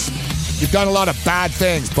 Vince. You've done a lot of bad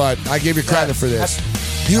things, but I give you credit for this.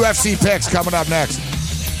 UFC picks coming up next.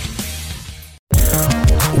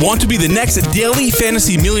 Want to be the next daily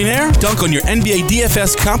fantasy millionaire? Dunk on your NBA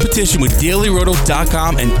DFS competition with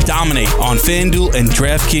DailyRoto.com and dominate on FanDuel and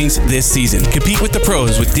DraftKings this season. Compete with the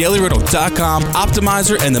pros with DailyRoto.com,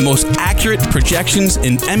 Optimizer, and the most accurate projections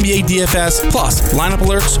in NBA DFS, plus lineup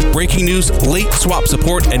alerts, breaking news, late swap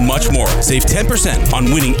support, and much more. Save 10% on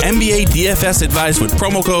winning NBA DFS advice with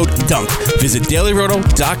promo code DUNK. Visit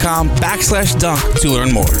DailyRoto.com/dunk to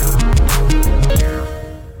learn more.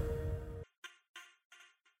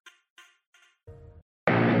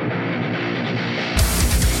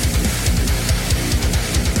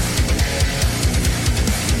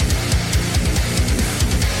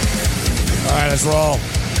 Let's roll.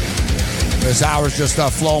 This hour's just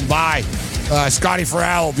flown by. Scotty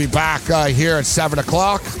Farrell will be back here at 7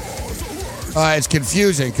 o'clock. It's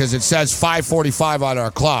confusing because it says 5:45 on our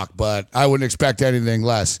clock, but I wouldn't expect anything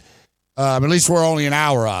less. At least we're only an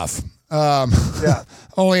hour off.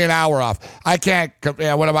 Only an hour off. I can't.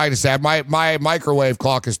 Yeah, what am I going to say? My microwave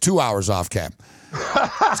clock is 2 hours off, Cam.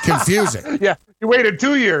 It's confusing. Yeah, you waited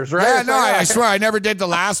 2 years, right? Yeah, no, I swear I never did the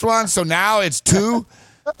last one, so now it's 2.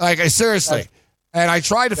 Seriously. And I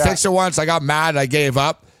tried to fix it once. I got mad. I gave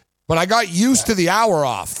up. But I got used to the hour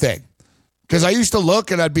off thing. Because I used to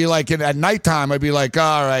look and I'd be at nighttime, I'd be all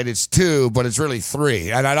right, it's 2, but it's really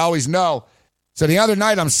 3. And I'd always know. So the other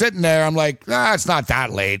night I'm sitting there, I'm it's not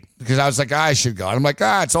that late. Because I was I should go. And I'm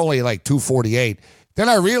it's only 2:48. Then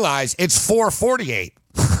I realized it's 4:48.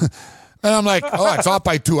 And I'm it's off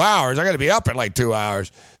by 2 hours. I got to be up at 2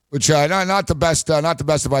 hours. Which, not the best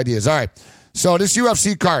of ideas. All right. So this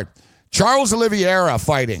UFC card. Charles Oliveira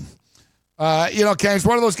fighting. Ken, he's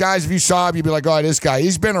one of those guys, if you saw him, you'd be this guy,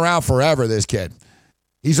 he's been around forever, this kid.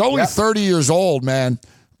 He's only 30 years old, man.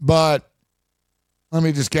 But let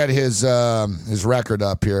me just get his record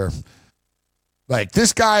up here.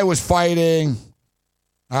 This guy was fighting,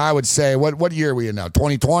 I would say, what year are we in now?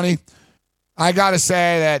 2020? I got to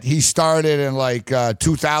say that he started in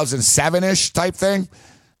 2007-ish type thing.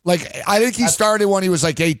 I think he started when he was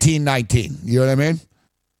 18, 19. You know what I mean?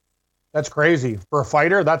 That's crazy. For a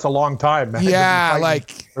fighter, that's a long time, man. Yeah, you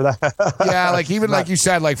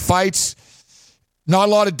said, fights, not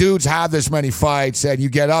a lot of dudes have this many fights, and you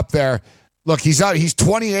get up there. Look, he's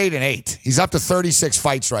 28-8. He's up to 36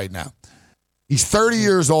 fights right now. He's 30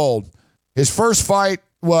 years old. His first fight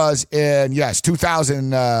was in,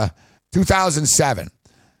 2007.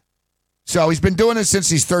 So he's been doing it since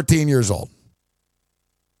he's 13 years old.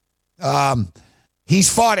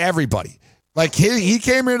 He's fought everybody. He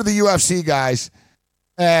came into the UFC, guys,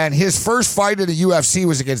 and his first fight in the UFC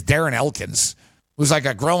was against Darren Elkins, who's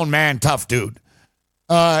a grown man, tough dude.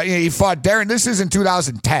 He fought Darren. This is in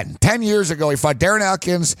 2010. 10 years ago, he fought Darren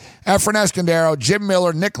Elkins, Efren Escondero, Jim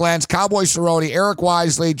Miller, Nick Lentz, Cowboy Cerrone, Eric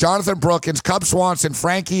Wisely, Jonathan Brookins, Cub Swanson,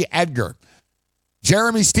 Frankie Edgar,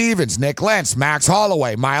 Jeremy Stevens, Nick Lentz, Max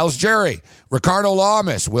Holloway, Miles Jerry, Ricardo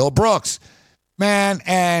Lamas, Will Brooks. Man,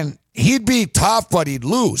 and he'd be tough, but he'd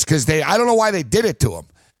lose because I don't know why they did it to him.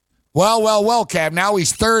 Well, Cam. Now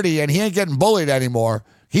he's 30 and he ain't getting bullied anymore.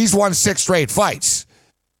 He's won 6 straight fights.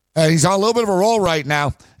 He's on a little bit of a roll right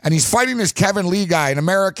now. And he's fighting this Kevin Lee guy, an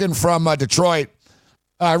American from Detroit.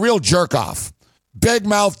 Real jerk-off. Big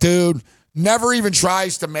mouth dude. Never even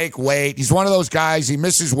tries to make weight. He's one of those guys. He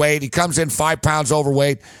misses weight. He comes in 5 pounds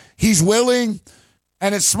overweight. He's willing,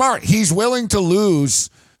 and it's smart, he's willing to lose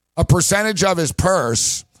a percentage of his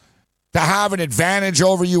purse to have an advantage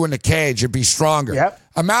over you in the cage and be stronger. Yep.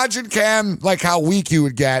 Imagine, Cam, like how weak you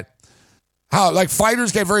would get. How like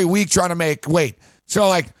fighters get very weak trying to make weight. So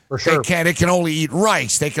like For sure. they can only eat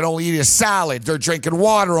rice. They can only eat a salad. They're drinking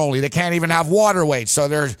water only. They can't even have water weight. So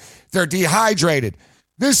they're dehydrated.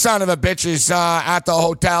 This son of a bitch is at the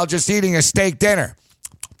hotel just eating a steak dinner.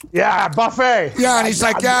 Yeah, buffet. Yeah, and he's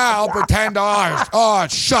like, yeah, I'll pretend. Oh,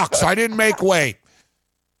 shucks, I didn't make weight.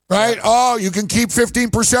 Right? Oh, you can keep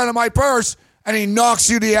 15% of my purse. And he knocks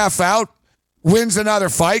you the F out, wins another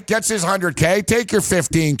fight, gets his 100K, take your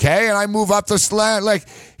 15K, and I move up the slant. Like,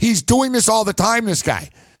 he's doing this all the time, this guy.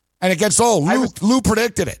 And it gets old. Lou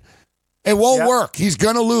predicted it. It won't work. He's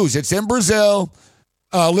going to lose. It's in Brazil.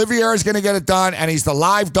 Oliveira is going to get it done, and he's the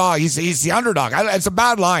live dog. He's the underdog. It's a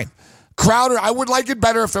bad line. Crowder, I would like it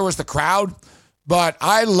better if there was the crowd, but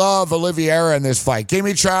I love Oliveira in this fight. Give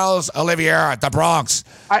me Charles Oliveira at the Bronx.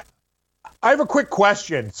 I have a quick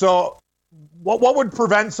question. So what would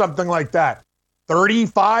prevent something like that?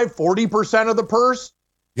 35, 40% of the purse?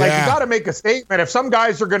 Like, you got to make a statement. If some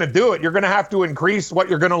guys are going to do it, you're going to have to increase what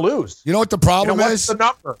you're going to lose. You know what the problem is? What's the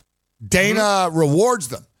number? Dana rewards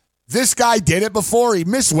them. This guy did it before. He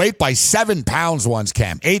missed weight by 7 pounds once,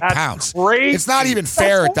 Cam. 8 pounds. Crazy. It's not even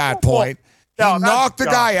fair at that point. He knocked the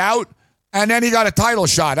guy out, and then he got a title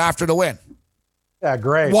shot after the win. Yeah,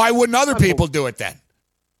 great. Why wouldn't other people do it then?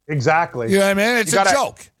 Exactly. You know what I mean? It's a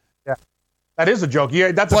joke. Yeah, that is a joke.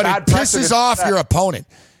 Yeah, that's but a bad it pisses off your opponent.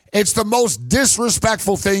 It's the most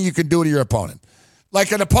disrespectful thing you can do to your opponent.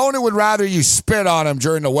 Like, an opponent would rather you spit on him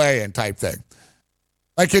during the weigh-in type thing.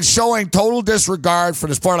 Like, it's showing total disregard for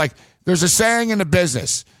the sport. Like, there's a saying in the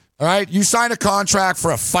business, all right? You sign a contract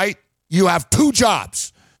for a fight, you have 2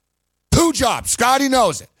 jobs. 2 jobs. Scotty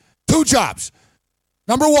knows it. 2 jobs.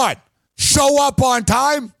 Number 1, show up on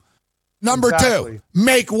time. Number 2,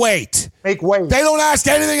 make weight. Make weight. They don't ask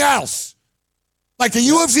anything else. Like, a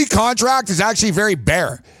UFC contract is actually very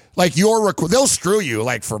bare. Like, they'll screw you,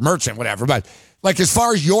 like, for merchant, whatever. But, like, as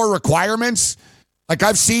far as your requirements, like,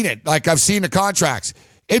 I've seen it. Like, I've seen the contracts.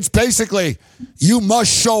 It's basically, you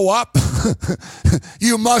must show up.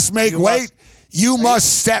 You must make weight. You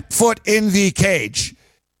must step foot in the cage.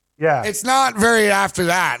 Yeah. It's not very after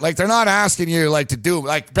that. Like, they're not asking you, like, to do,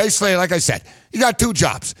 like, basically, like I said, you got 2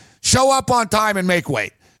 jobs. Show up on time and make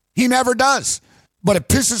weight. He never does. But it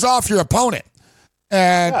pisses off your opponent.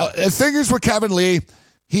 And the thing is with Kevin Lee,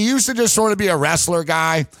 he used to just sort of be a wrestler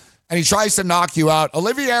guy, and he tries to knock you out.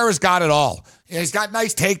 Oliveira's got it all. He's got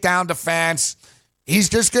nice takedown defense. He's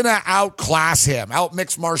just going to outclass him, out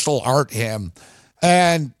mixed martial art him.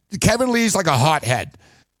 And Kevin Lee's like a hothead.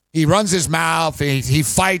 He runs his mouth. He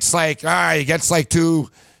fights like, he gets like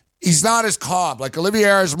he's not as calm. Like,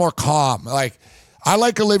 Oliveira is more calm. Like, I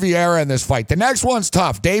like Oliveira in this fight. The next one's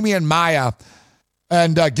tough. Damian Maia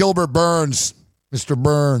and Gilbert Burns. Mr.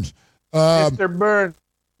 Burns. Mr. Burns.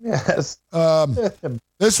 Yes.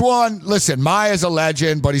 This one, listen, Maia's a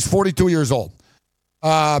legend, but he's 42 years old.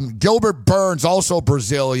 Gilbert Burns, also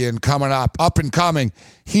Brazilian, coming up and coming.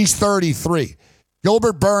 He's 33.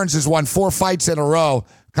 Gilbert Burns has won 4 fights in a row,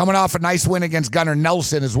 coming off a nice win against Gunnar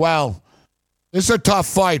Nelson as well. This is a tough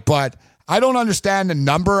fight, but I don't understand the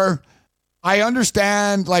number. I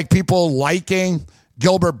understand, like, people liking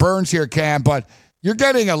Gilbert Burns here, Cam, but you're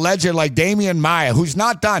getting a legend like Damian Maia, who's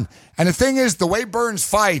not done. And the thing is, the way Burns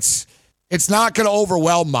fights, it's not going to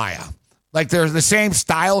overwhelm Maia. Like, they're the same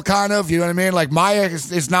style, kind of. You know what I mean? Like, Maia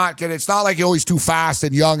is not it's not like he's too fast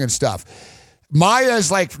and young and stuff. Maia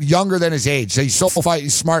is, like, younger than his age. So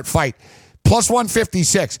he's smart fight. Plus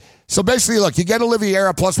 156. So basically, look, you get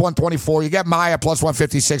Oliveira plus 124. You get Maia plus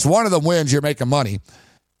 156. One of them wins, you're making money.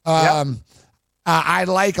 I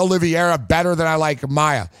like Oliveira better than I like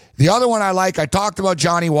Maia. The other one I like, I talked about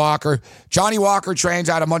Johnny Walker. Johnny Walker trains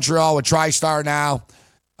out of Montreal with TriStar now.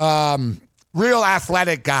 Real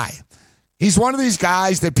athletic guy. He's one of these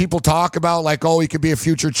guys that people talk about like, oh, he could be a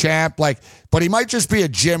future champ, like, but he might just be a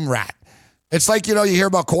gym rat. It's like, you hear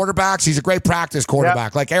about quarterbacks. He's a great practice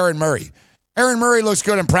quarterback, like Aaron Murray. Aaron Murray looks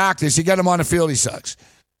good in practice. You get him on the field, he sucks.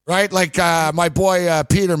 Right? Like my boy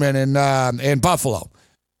Peterman in Buffalo.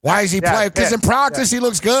 Why is he playing? Because in practice he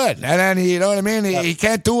looks good. And then, you know what I mean? He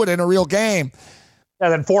can't do it in a real game. Yeah,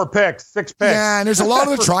 then 4 picks, 6 picks. Yeah, and there's a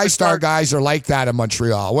lot of the TriStar guys are like that in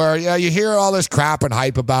Montreal, where you hear all this crap and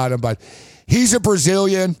hype about him, but he's a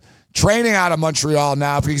Brazilian training out of Montreal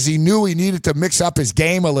now because he knew he needed to mix up his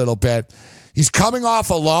game a little bit. He's coming off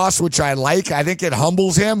a loss, which I like. I think it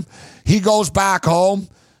humbles him. He goes back home.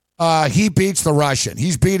 He beats the Russian.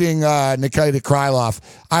 He's beating Nikita Krylov.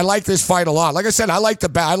 I like this fight a lot. Like I said, I like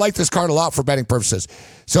this card a lot for betting purposes.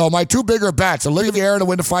 So my 2 bigger bets: Olivier to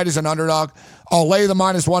win the fight as an underdog. I'll lay the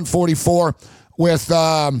minus 144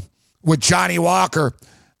 with Johnny Walker.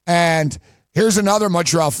 And here's another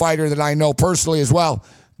Montreal fighter that I know personally as well,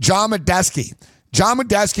 John Medeski. John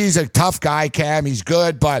Medeski's a tough guy, Cam. He's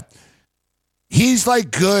good, but he's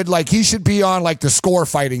like good. Like he should be on like the Score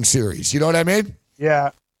fighting series. You know what I mean?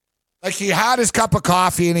 Yeah. Like he had his cup of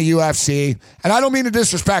coffee in the UFC, and I don't mean to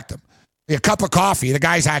disrespect him. A cup of coffee, the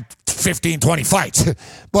guy's had 15, 20 fights,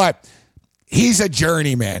 but he's a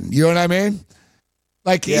journeyman. You know what I mean?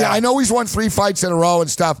 Like, I know he's won 3 fights in a row and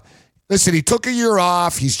stuff. Listen, he took a year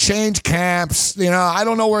off. He's changed camps. You know, I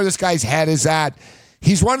don't know where this guy's head is at.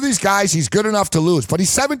 He's one of these guys, he's good enough to lose, but he's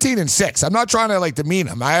 17-6. I'm not trying to, like, demean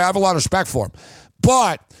him. I have a lot of respect for him.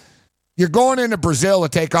 But you're going into Brazil to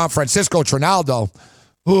take on Francisco Trinaldo,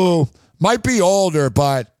 who might be older,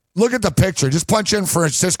 but look at the picture. Just punch in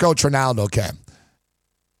Francisco Trinaldo, Cam.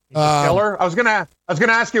 Killer. I was gonna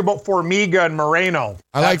ask you about Formiga and Moreno.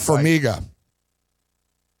 I like Formiga.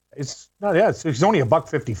 He's only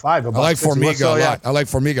 $155. I like Formiga a lot. I like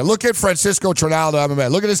Formiga. Look at Francisco Trinaldo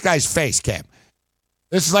MMA. Look at this guy's face, Cam.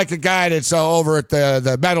 This is like the guy that's over at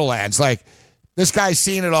the Meadowlands. Like, this guy's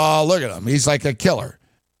seen it all. Look at him. He's like a killer.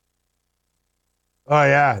 Oh,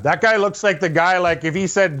 yeah. That guy looks like the guy, like, if he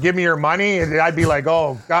said, give me your money, I'd be like,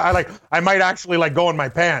 oh, God, I might actually, like, go in my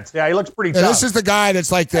pants. Yeah, he looks pretty tough. This is the guy that's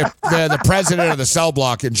like the president of the cell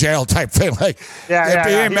block in jail type thing. Like, he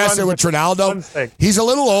ain't messing with Trinaldo. He's a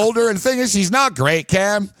little older, and the thing is, he's not great,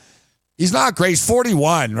 Cam. He's not great. He's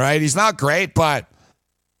 41, right? He's not great, but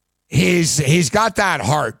he's got that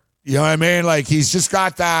heart. You know what I mean? Like, he's just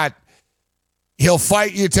got that, he'll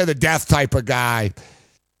fight you to the death type of guy.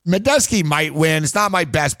 Medeski might win. It's not my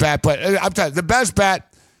best bet, but I'm telling you, the best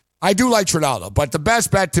bet, I do like Trinaldo, but the best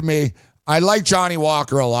bet to me, I like Johnny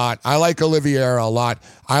Walker a lot. I like Oliveira a lot.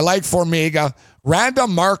 I like Formiga. Randa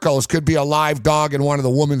Marcos could be a live dog in one of the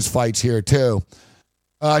women's fights here, too.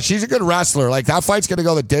 She's a good wrestler. Like, that fight's going to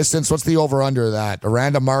go the distance. What's the over-under of that?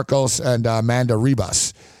 Randa Marcos and Amanda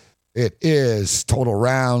Ribas. It is total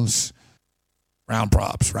rounds. Round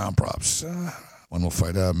props. One will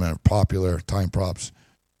fight popular time props.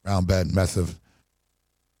 Round bet method.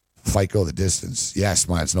 Fight go the distance. Yes,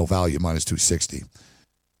 it's no value. Minus 260.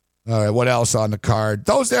 All right, what else on the card?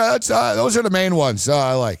 Those are the main ones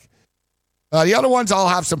I like. The other ones, I'll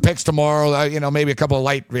have some picks tomorrow. Maybe a couple of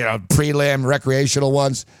light, prelim, recreational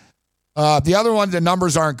ones. The other ones, the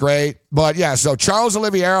numbers aren't great. But, yeah, so Charles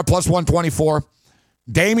Oliveira, plus 124.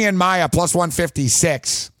 Damian Maia, plus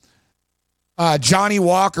 156. Johnny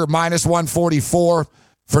Walker, minus 144.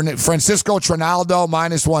 Francisco Trinaldo,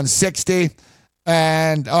 minus 160.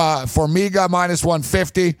 And Formiga, minus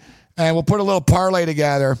 150. And we'll put a little parlay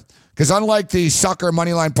together. Because unlike the sucker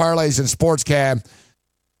moneyline parlays in sports, Cam,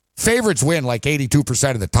 favorites win like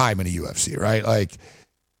 82% of the time in the UFC, right? Like,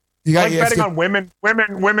 you got betting on women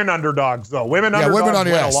underdogs, though. Women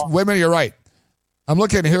underdogs. Women, you're right. I'm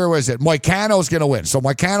looking here. What is it? Moicano's going to win. So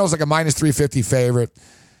Moicano's like a minus 350 favorite.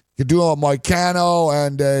 You do a Moicano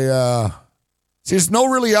and a... there's no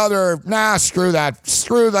really other... screw that.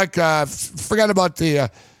 Forget about the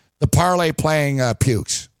parlay playing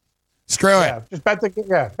pukes. Screw it. Just bet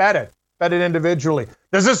it. Bet it individually.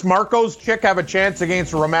 Does this Marcos chick have a chance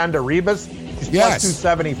against Amanda Ribas? She's plus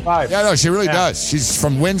 275. Yeah, no, she really does. She's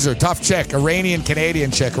from Windsor. Tough chick.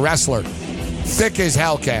 Iranian-Canadian chick. Wrestler. Thick as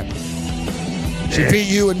hell, Cam. She beat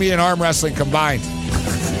you and me in arm wrestling combined.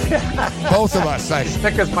 Both of us. Like,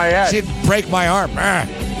 thick as my head. She'd break my arm.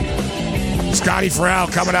 Scotty Farrell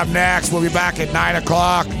coming up next. We'll be back at 9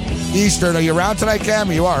 o'clock Eastern. Are you around tonight,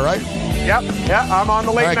 Cam? You are, right? Yep. Yeah, I'm on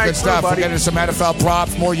the late night. Good stuff. We'll get into some NFL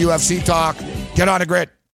props, more UFC talk. Get on the grid.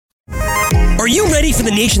 Are you ready for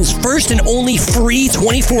the nation's first and only free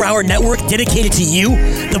 24-hour network dedicated to you,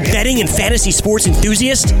 the betting and fantasy sports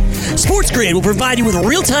enthusiast? SportsGrid will provide you with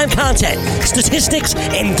real-time content, statistics,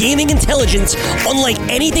 and gaming intelligence unlike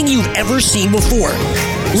anything you've ever seen before.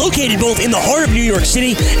 Located both in the heart of New York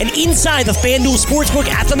City and inside the FanDuel Sportsbook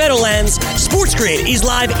at the Meadowlands, SportsGrid is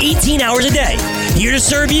live 18 hours a day, here to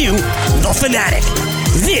serve you, the fanatic.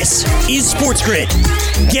 This is SportsGrid.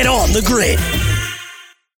 Get on the grid.